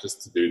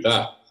psychiatrist to do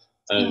that.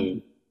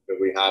 And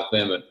we have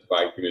them at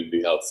Dubai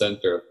Community Health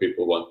Centre if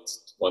people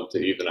want to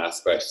even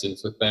ask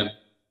questions with them.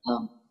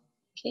 Oh,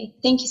 okay.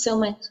 Thank you so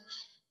much.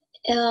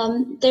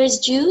 There's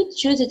Jude.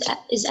 Jude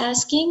is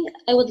asking,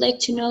 I would like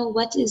to know,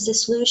 what is the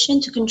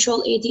solution to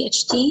control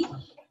ADHD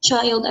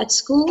child at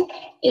school?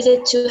 Is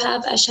it to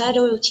have a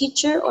shadow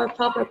teacher or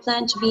proper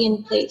plan to be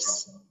in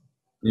place?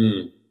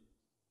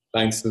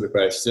 Thanks for the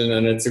question,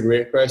 and it's a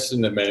great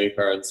question that many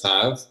parents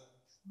have.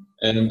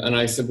 And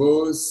I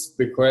suppose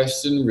the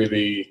question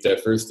really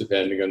differs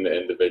depending on the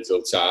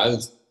individual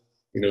child.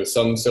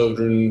 Some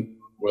children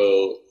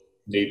will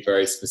need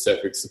very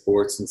specific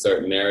supports in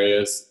certain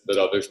areas that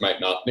others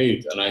might not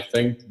need. And I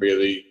think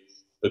really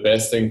the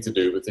best thing to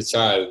do with a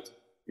child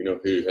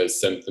who has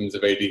symptoms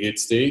of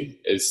ADHD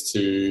is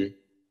to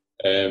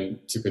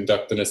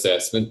conduct an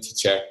assessment to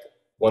check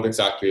what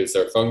exactly is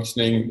their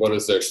functioning, what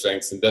is their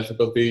strengths and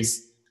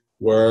difficulties,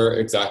 where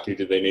exactly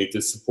do they need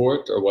the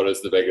support, or what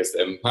is the biggest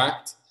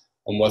impact,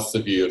 and what's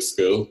the view of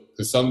school.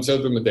 Because some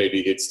children with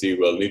ADHD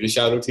will need a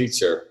shadow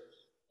teacher,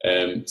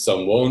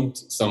 some won't.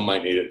 Some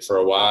might need it for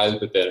a while,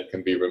 but then it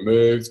can be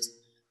removed.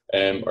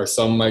 Or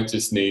some might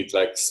just need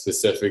like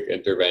specific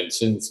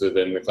interventions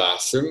within the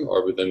classroom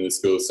or within the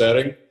school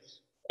setting,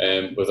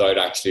 without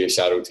actually a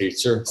shadow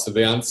teacher. So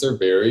the answer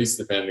varies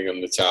depending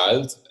on the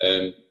child,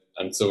 and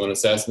so an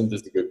assessment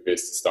is a good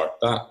place to start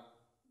that.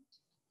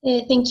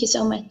 Thank you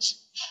so much.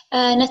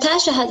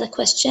 Natasha has a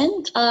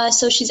question.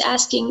 So she's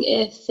asking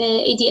if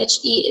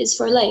ADHD is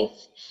for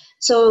life.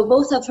 So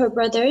both of her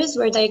brothers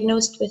were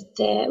diagnosed with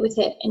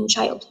it in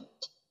childhood.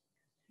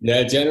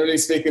 Yeah, generally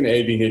speaking,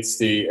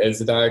 ADHD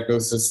is a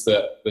diagnosis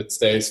that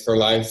stays for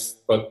life,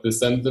 but the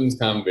symptoms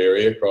can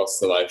vary across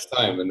the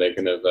lifetime, and they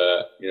can have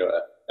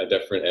a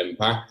different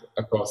impact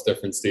across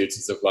different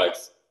stages of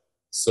life.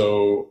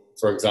 So,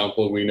 for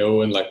example, we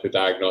know in like the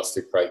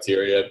diagnostic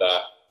criteria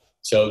that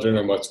children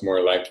are much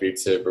more likely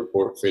to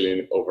report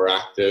feeling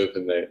overactive,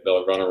 and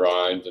they'll run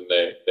around, and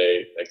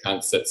they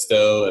can't sit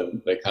still,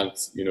 and they can't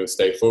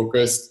stay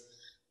focused.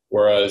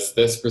 Whereas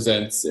this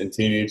presents in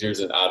teenagers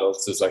and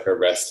adults as like a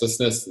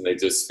restlessness, and they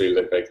just feel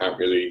like they can't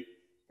really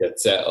get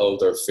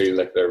settled or feel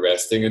like they're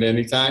resting at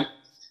any time,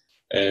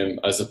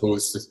 as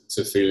opposed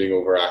to feeling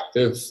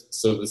overactive.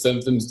 So the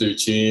symptoms do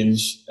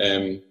change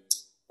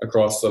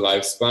across the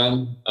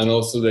lifespan, and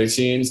also they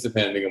change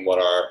depending on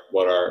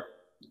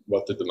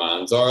what the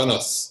demands are on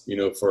us.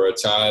 For a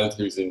child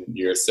who's in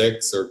year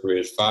 6 or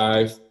grade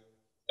 5,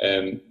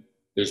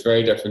 there's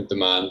very different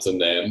demands on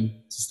them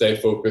to stay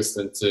focused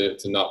and to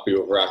not be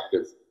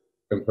overactive,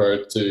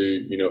 compared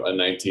to a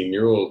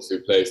 19-year-old who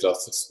plays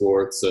lots of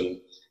sports and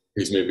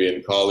who's maybe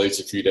in college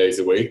a few days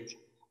a week.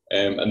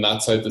 And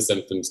that's how the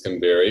symptoms can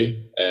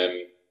vary,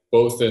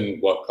 both in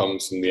what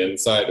comes from the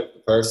inside of the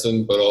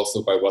person, but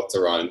also by what's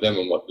around them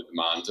and what the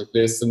demands are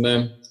placed on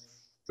them.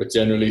 But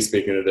generally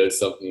speaking, it is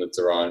something that's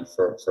around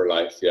for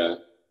life, yeah.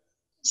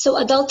 So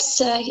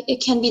adults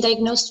it can be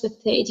diagnosed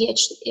with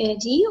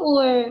ADHD,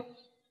 or?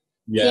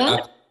 Yeah.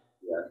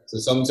 So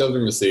some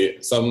children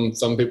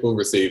some people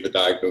receive a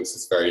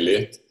diagnosis very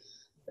late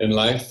in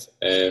life,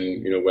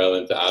 well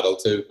into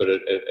adulthood, but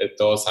it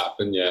does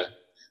happen, yeah.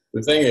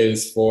 The thing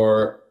is,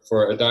 for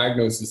a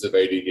diagnosis of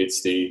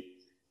ADHD,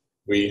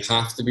 we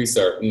have to be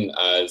certain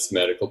as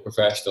medical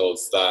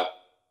professionals that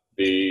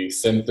the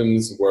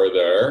symptoms were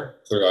there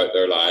throughout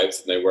their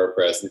lives and they were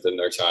present in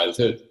their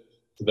childhood.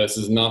 So this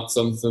is not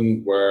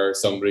something where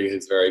somebody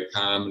is very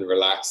calm and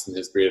relaxed and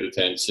has great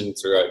attention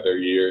throughout their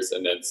years,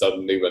 and then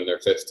suddenly when they're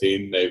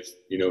 15, they've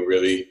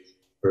really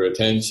poor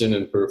attention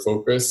and poor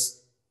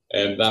focus.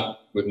 And that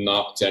would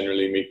not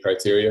generally meet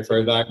criteria for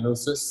a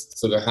diagnosis.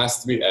 So there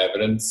has to be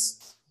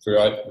evidence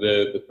throughout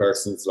the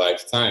person's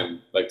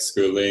lifetime, like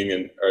schooling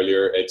and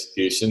earlier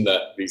education,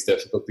 that these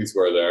difficulties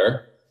were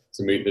there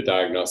to meet the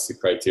diagnostic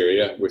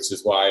criteria, which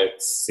is why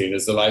it's seen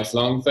as a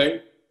lifelong thing.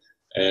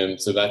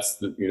 And so that's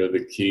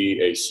the key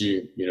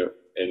issue,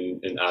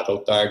 in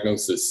adult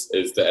diagnosis,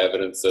 is the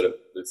evidence that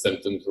the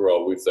symptoms were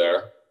always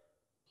there.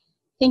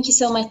 Thank you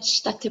so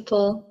much, Dr.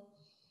 Paul.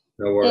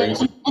 No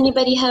worries.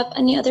 Anybody have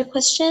any other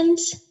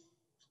questions?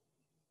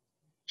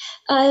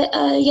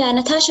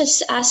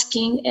 Natasha's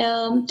asking,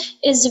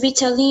 is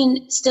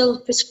Ritalin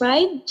still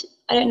prescribed?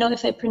 I don't know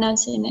if I'm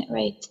pronouncing it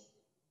right.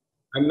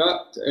 I'm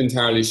not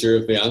entirely sure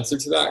of the answer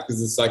to that,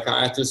 because the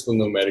psychiatrist will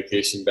know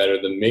medication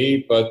better than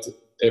me, but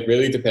it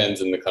really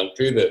depends on the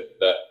country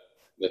that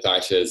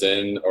Natasha is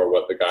in, or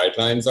what the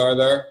guidelines are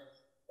there.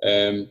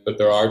 But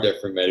there are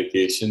different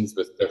medications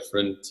with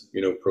different,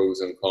 pros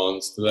and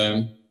cons to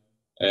them.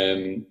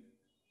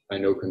 I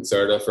know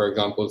Concerta, for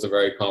example, is a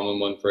very common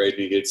one for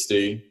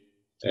ADHD.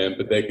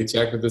 But they could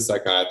check with the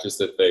psychiatrist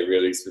if they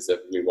really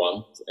specifically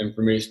want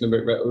information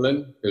about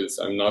Ritalin, because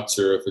I'm not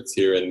sure if it's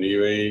here in the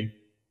UAE.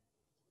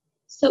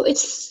 So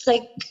it's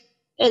like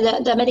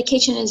the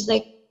medication is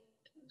like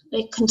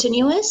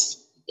continuous?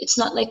 It's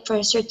not like for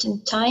a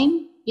certain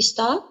time you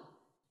stop?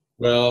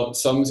 Well,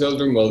 some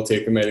children will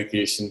take a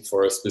medication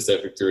for a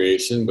specific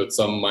duration, but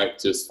some might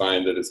just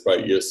find that it's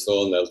quite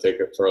useful and they'll take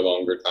it for a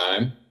longer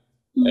time.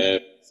 And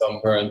some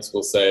parents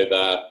will say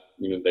that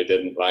they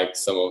didn't like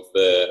some of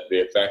the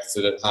effects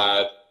that it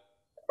had,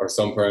 or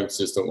some parents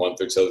just don't want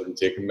their children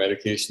taking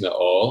medication at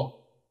all.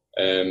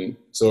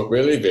 So it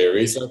really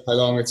varies how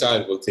long a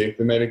child will take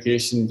the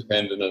medication,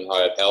 depending on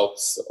how it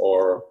helps,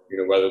 or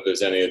whether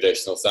there's any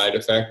additional side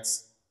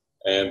effects.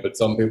 But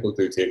some people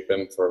do take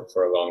them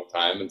for a long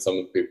time, and some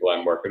of the people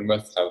I'm working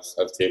with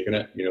have taken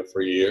it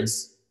for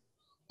years.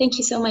 Thank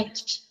you so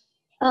much.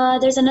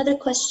 There's another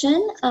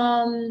question.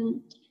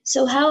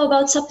 So how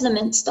about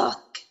supplements, Doc?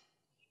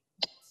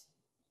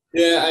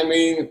 Yeah,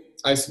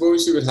 I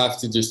suppose you would have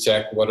to just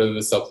check what are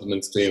the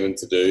supplements claiming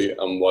to do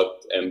and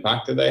what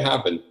impact are they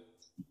having.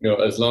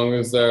 As long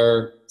as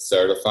they're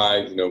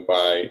certified,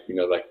 by,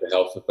 like the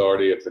health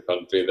authority of the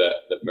country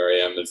that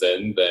Miriam is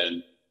in,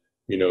 then,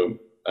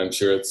 I'm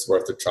sure it's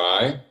worth a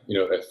try.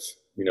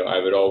 I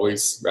would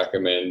always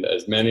recommend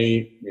as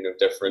many,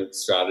 different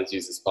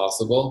strategies as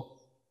possible.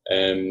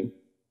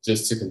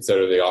 just to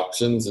consider the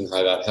options and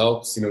how that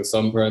helps. You know,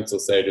 some parents will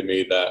say to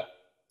me that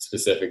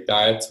specific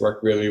diets work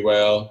really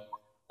well,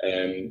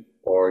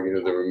 or, you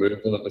know, the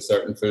removal of a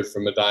certain food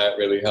from a diet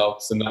really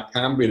helps, and that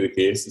can be the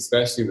case,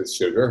 especially with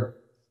sugar.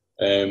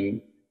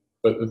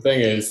 But the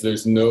thing is,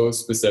 there's no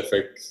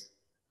specific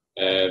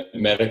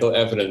medical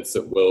evidence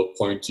that will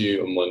point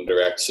you in one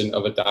direction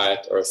of a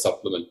diet or a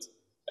supplement.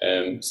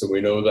 So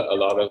we know that a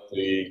lot of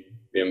the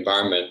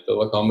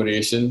environmental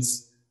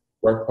accommodations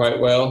work quite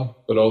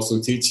well, but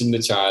also teaching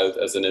the child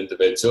as an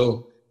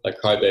individual, like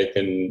how they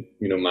can,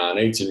 you know,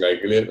 manage and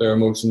regulate their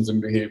emotions and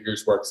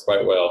behaviors works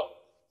quite well.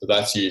 So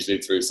that's usually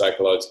through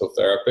psychological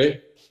therapy.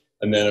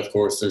 And then, of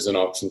course, there's an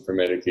option for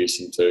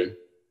medication too.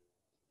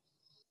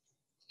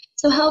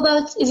 So how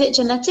about, is it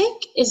genetic?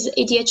 Is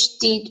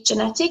ADHD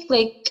genetic?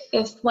 Like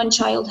if one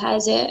child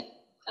has it,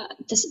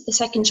 the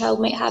second child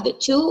might have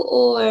it too,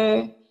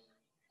 or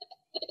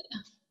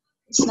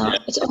it's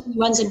not, it only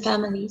runs in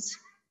families?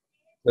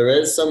 There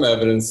is some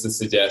evidence to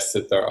suggest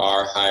that there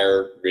are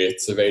higher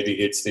rates of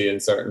ADHD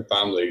in certain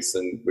families,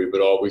 and we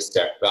would always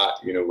check that,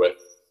 you know,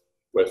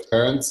 with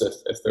parents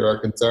if there are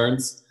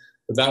concerns.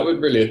 But that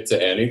would relate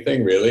to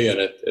anything really,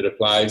 and it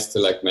applies to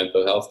like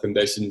mental health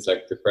conditions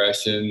like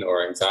depression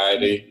or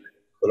anxiety,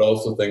 but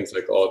also things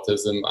like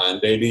autism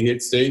and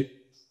ADHD.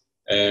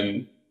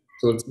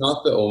 So it's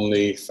not the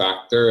only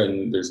factor,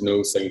 and there's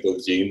no single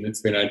gene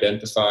that's been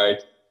identified.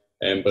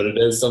 But it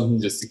is something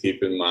just to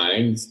keep in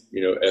mind,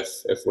 you know,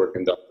 if we're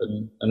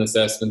conducting an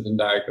assessment and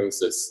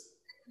diagnosis.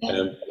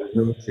 There's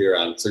no clear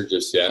answer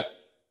just yet.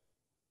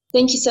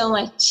 Thank you so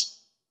much.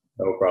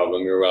 No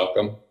problem, you're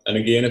welcome. And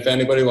again, if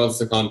anybody wants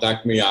to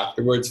contact me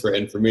afterwards for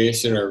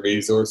information or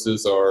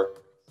resources, or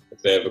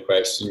if they have a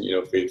question, you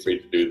know, feel free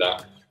to do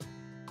that.